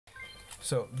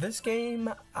So this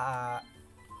game, I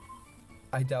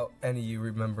doubt any of you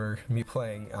remember me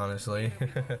playing, honestly.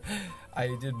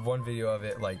 I did one video of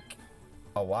it like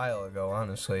a while ago,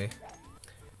 honestly.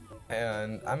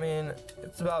 And I mean,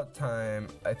 it's about time.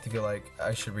 I feel like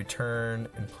I should return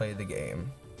and play the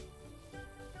game.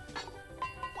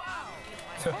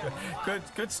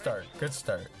 Good start. Good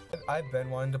start. I've been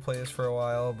wanting to play this for a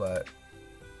while, but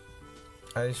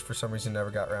I just for some reason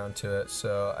never got around to it.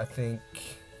 So I think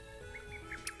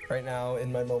right now,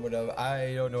 in my moment of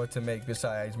I don't know what to make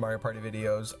besides Mario Party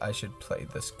videos, I should play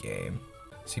this game.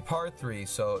 See, part 3,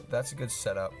 so that's a good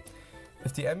setup.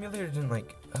 If the emulator didn't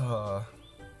like,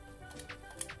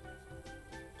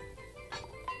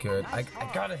 good. I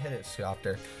gotta hit it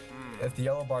softer. If the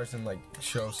yellow bars didn't like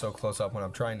show so close up when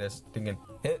I'm trying to think and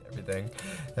hit everything,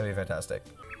 that'd be fantastic.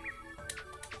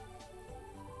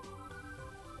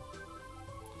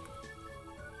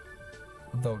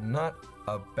 Though not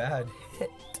a bad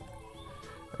hit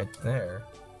right there.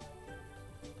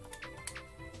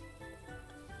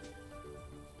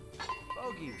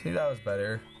 See, that was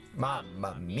better.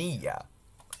 Mamma mia.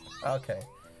 Okay.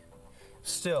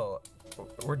 Still,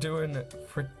 we're doing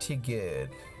pretty good.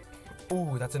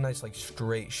 Ooh, that's a nice like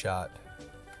straight shot.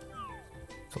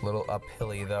 It's a little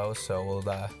uphilly though, so we'll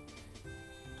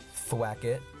thwack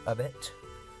it a bit.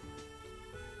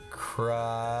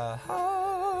 Crud.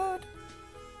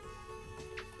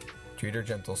 Treat her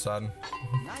gentle, son.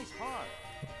 Nice part.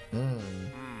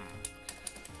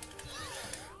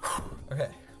 Okay.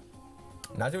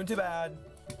 Not doing too bad.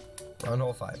 On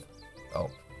hole 5. Oh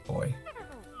boy.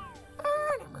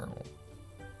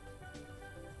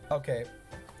 Okay.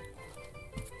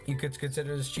 You could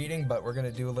consider this cheating, but we're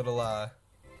gonna do a little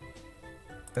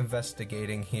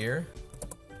investigating here.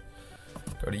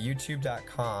 Go to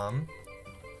youtube.com.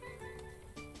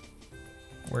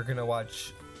 We're gonna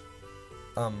watch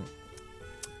a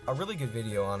really good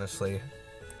video, honestly.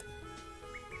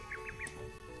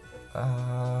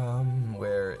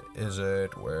 Where is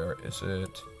it? Where is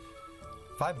it?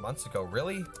 5 months ago,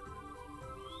 really?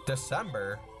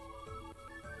 December?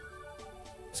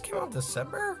 This came out in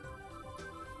December?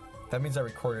 That means I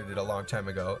recorded it a long time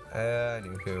ago.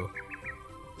 Anywho.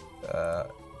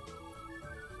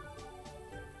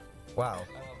 Wow.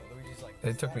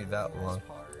 It took me that long.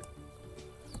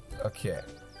 Okay.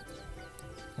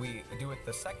 We do it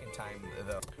the second time,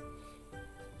 though.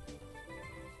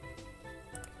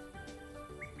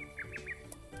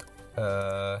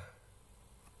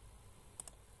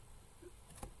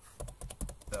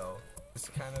 So, it's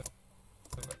kind of...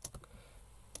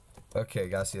 Okay,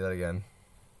 gotta see that again.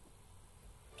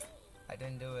 I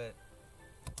didn't do it.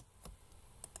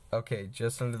 Okay,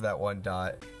 just under that one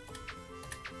dot.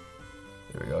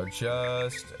 There we go,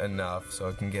 just enough so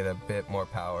it can get a bit more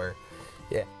power.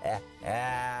 Yeah.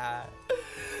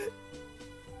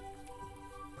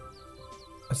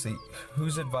 Let's see,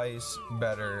 whose advice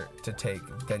better to take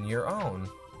than your own?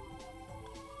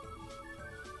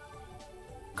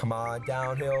 Come on,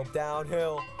 downhill,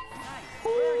 downhill.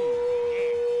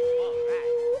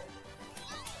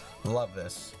 Love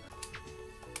this.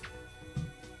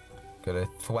 Gonna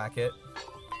thwack it.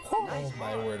 Oh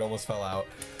my word, almost fell out.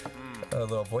 A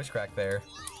little voice crack there.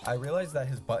 I realized that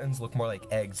his buttons look more like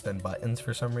eggs than buttons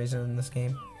for some reason in this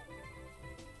game.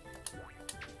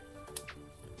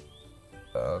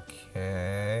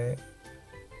 Okay.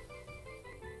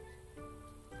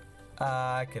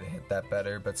 I could have hit that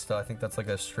better, but still, I think that's like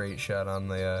a straight shot on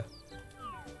the,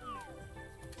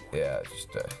 yeah, just,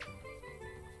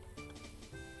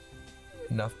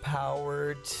 enough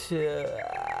power to,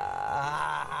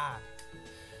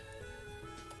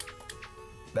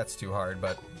 That's too hard,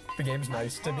 but the game's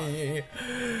nice to me.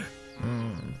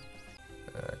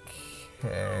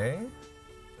 Okay.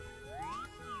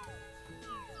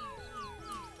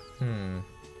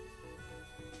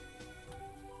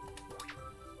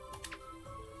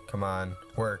 Come on,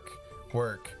 work,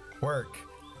 work, work.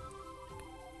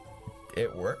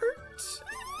 It worked?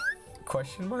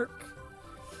 Question mark?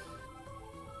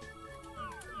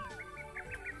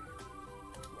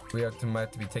 We might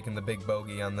have to be taking the big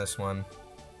bogey on this one.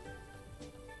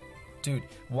 Dude,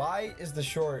 why is the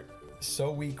short so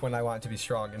weak when I want it to be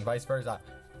strong and vice versa?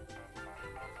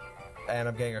 And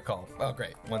I'm getting a call. Oh,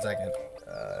 great. 1 second.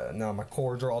 No, my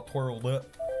cords are all twirled up.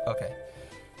 Okay.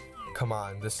 Come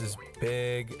on, this is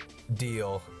big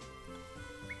deal.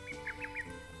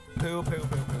 Poop, poop,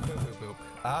 poop, poop, poop, poop, poop.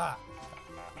 Ah!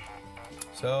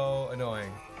 So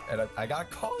annoying. And I got a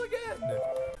call again!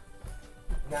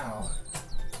 Now,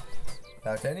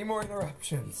 without any more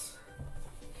interruptions,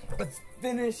 let's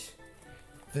finish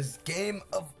this game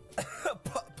of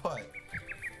putt-putt.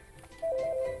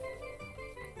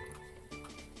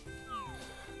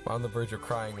 I'm on the verge of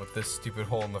crying with this stupid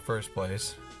hole in the first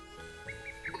place.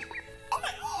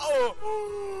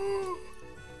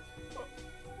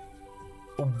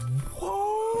 What?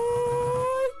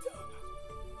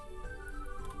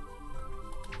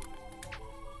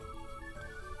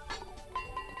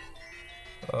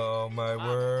 Oh my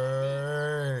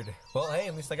word. Well, hey,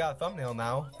 at least I got a thumbnail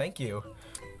now. Thank you.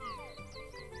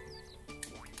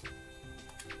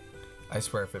 I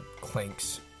swear if it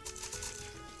clanks.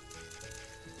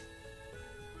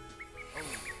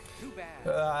 Too bad.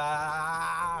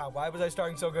 Why was I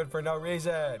starting so good for no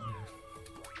reason?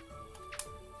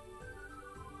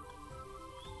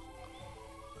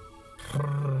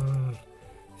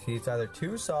 See, it's either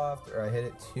too soft or I hit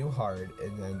it too hard,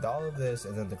 and then all of this,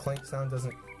 and then the clank sound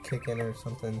doesn't kick in or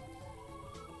something.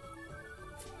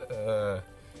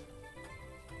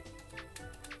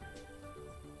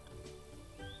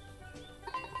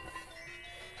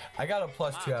 I got a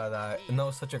 +2 out of that, and that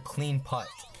was such a clean putt.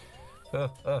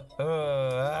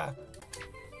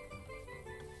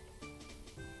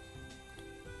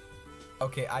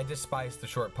 Okay, I despise the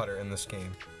short putter in this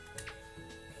game.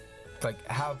 Like,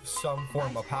 have some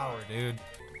form of power, dude.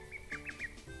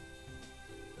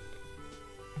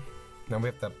 Now we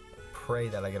have to pray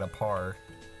that I get a par.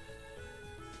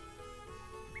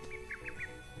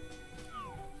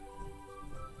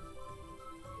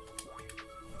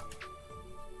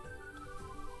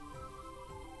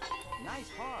 Nice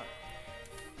par.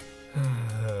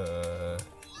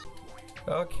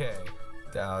 Okay,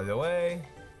 out of the way.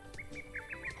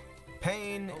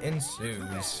 Pain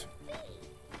ensues.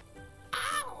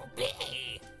 Ow, B.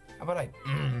 How about I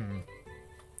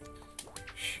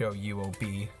show you,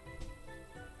 OB?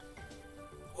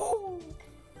 Woo.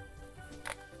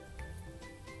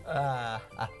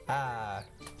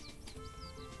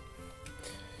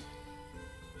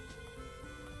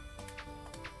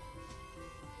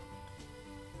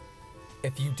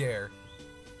 If you dare.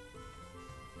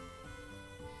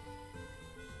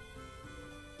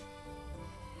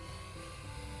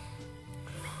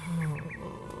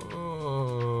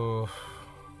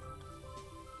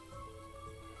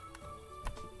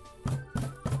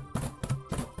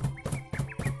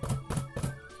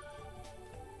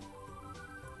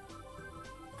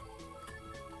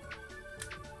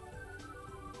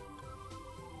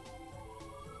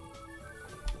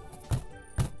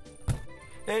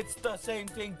 It's the same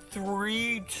thing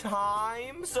 3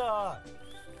 times?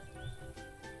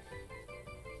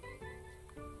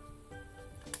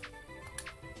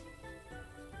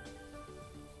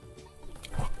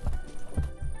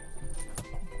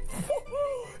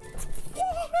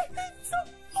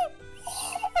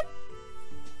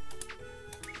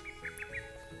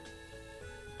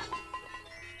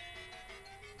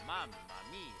 Mamma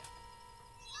mia.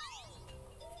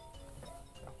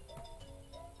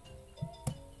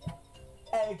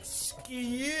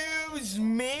 Excuse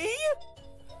me?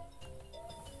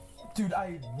 Dude,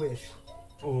 I wish.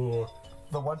 Oh,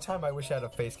 the one time I wish I had a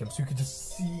face cam so you could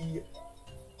just see.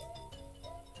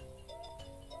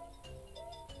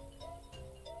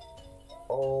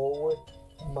 Oh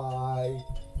my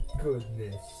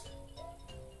goodness.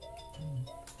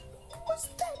 What's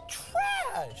that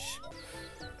trash?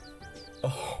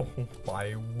 Oh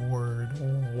my word.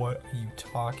 What are you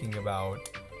talking about?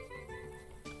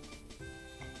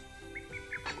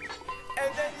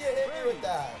 And then you hit me with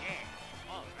that.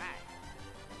 Yeah, all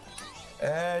right.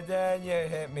 And then you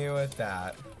hit me with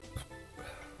that.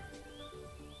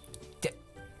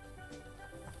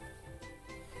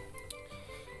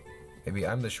 Maybe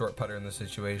I'm the short putter in this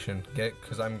situation. Get it?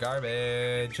 Because I'm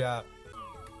garbage.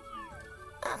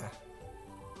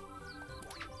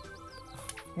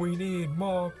 We need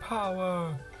more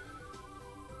power.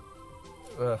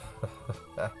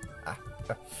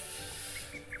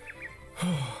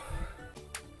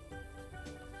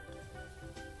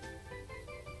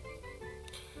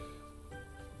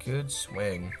 Good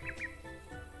swing.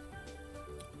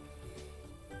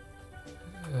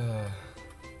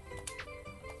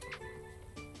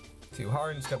 Too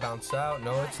hard, it's gonna bounce out.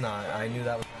 No, it's not. I knew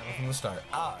that was happening from the start.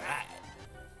 Alright.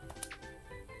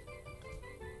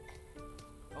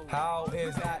 How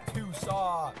is that too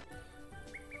soft?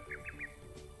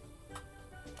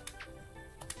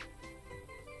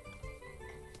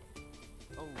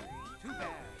 Oh, too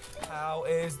bad. How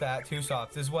is that too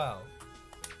soft as well?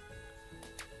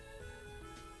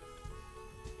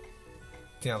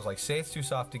 See, I was like, say it's too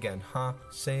soft again, huh?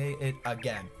 Say it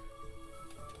again.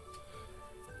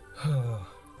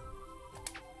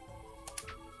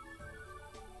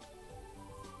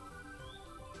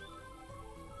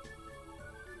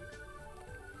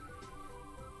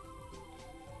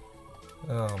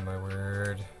 Oh my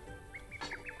word.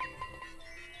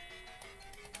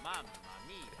 Mamma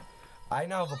mia. I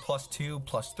now have a +2,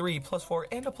 +3, +4,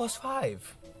 and a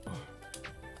 +5.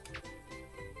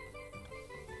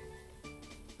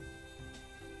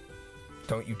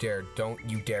 Don't you dare, don't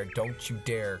you dare, don't you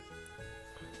dare.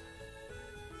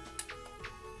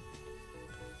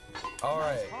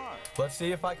 Alright, let's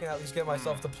see if I can at least get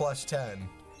myself to +10.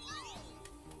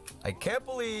 I can't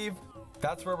believe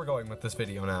that's where we're going with this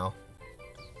video now.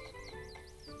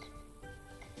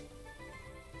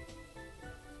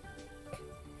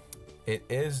 It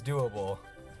is doable.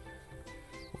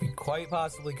 We quite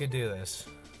possibly could do this.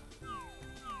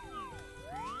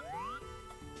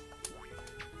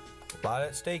 A lot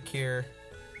at stake here.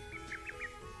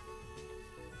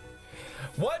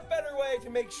 What better way to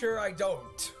make sure I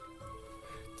don't?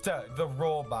 The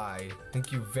roll by.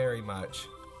 Thank you very much.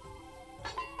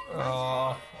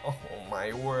 Oh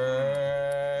my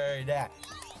word.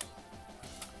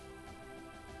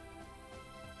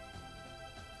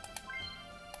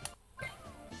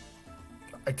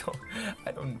 I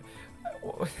don't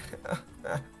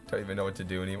even know what to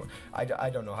do anymore. I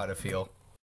don't know how to feel.